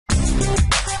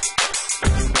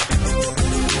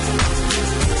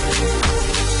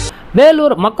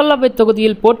வேலூர் மக்களவை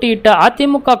தொகுதியில் போட்டியிட்ட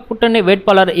அதிமுக கூட்டணி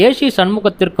வேட்பாளர் AS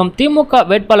சண்முகத்திற்கும் திமுக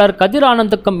வேட்பாளர் கதிர்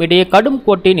ஆனந்துக்கும் இடையே கடும்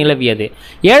போட்டி நிலவியது.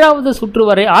 7வது சுற்று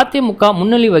வரை அதிமுக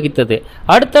முன்னிலை வகித்தது.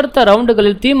 அடுத்தடுத்த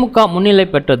ரவுண்டுகளில் திமுக முன்னிலை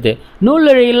பெற்றது.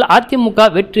 நூலிழையில் அதிமுக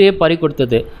வெற்றியை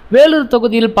பறிகொடுத்தது. வேலூர்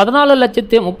தொகுதியில்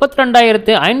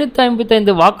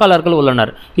 14,32,555 வாக்காளர்கள்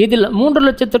உள்ளனர். இதில் 3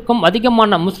 லட்சத்திற்கும்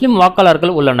அதிகமான முஸ்லிம்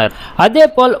வாக்காளர்கள் உள்ளனர்.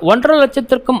 அதேபோல் 1.5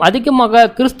 லட்சத்திற்கும் அதிகமாக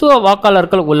கிறிஸ்துவ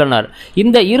வாக்காளர்கள் உள்ளனர்.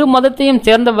 இந்த இரு மதத்தையும்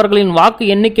சேர்ந்தவர்களின் வாக்கு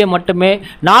எண்ணிக்கை மட்டுமே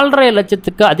 4.5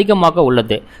 லட்சத்துக்கு அதிகமாக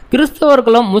உள்ளது.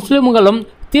 கிறிஸ்தவர்களும் முஸ்லிம்களும்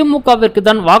திமுகவிற்கு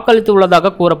தான்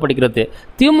வாக்களித்துள்ளதாக கூறப்படுகிறது.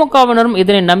 திமுகவினரும்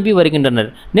இதனை நம்பி வருகின்றனர்.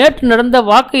 நேற்று நடந்த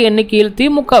வாக்கு எண்ணிக்கையில்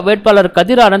திமுக வேட்பாளர்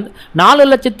கதிர் ஆனந்த்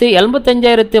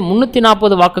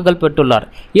 4,85,340 வாக்குகள் பெற்றுள்ளார்.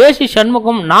 AS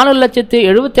சண்முகம்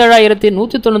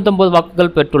 4,77,199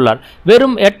 வாக்குகள் பெற்றுள்ளார்.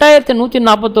 வெறும்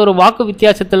 8,141 வாக்கு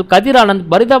வித்தியாசத்தில் கதிர் ஆனந்த்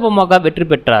பரிதாபமாக வெற்றி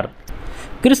பெற்றார்.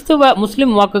 கிறிஸ்துவ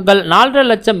முஸ்லிம் வாக்குகள் 4.5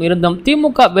 லட்சம் இருந்தும்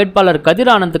திமுக வேட்பாளர்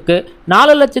கதிர் ஆனந்துக்கு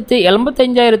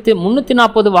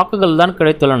 4,85,340 வாக்குகள் தான்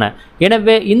கிடைத்துள்ளன.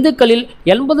 எனவே இந்துக்களில்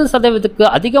 80%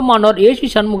 அதிகமானோர் AS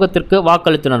சண்முகத்திற்கு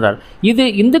வாக்களித்துள்ளனர். இது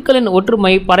இந்துக்களின்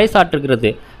ஒற்றுமை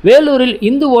பறைசாற்றுகிறது. வேலூரில்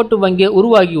இந்து ஓட்டு வங்கி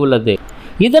உருவாகியுள்ளது.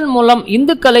 இதன் மூலம்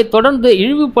இந்துக்களை தொடர்ந்து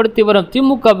இழிவுபடுத்தி வரும்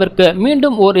திமுகவிற்கு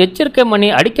மீண்டும் ஒரு எச்சரிக்கை மணி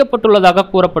அடிக்கப்பட்டுள்ளதாக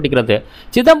கூறப்படுகிறது.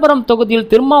 சிதம்பரம் தொகுதியில்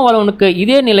திருமாவளவனுக்கு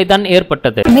இதே நிலைதான்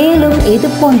ஏற்பட்டது. மேலும் இது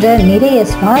போன்ற நிறைய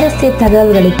சுவாரஸ்ய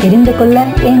தகவல்களை தெரிந்து கொள்ள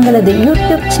எங்களது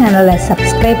யூடியூப் சேனலை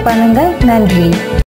சப்ஸ்கிரைப் பண்ணுங்க. நன்றி.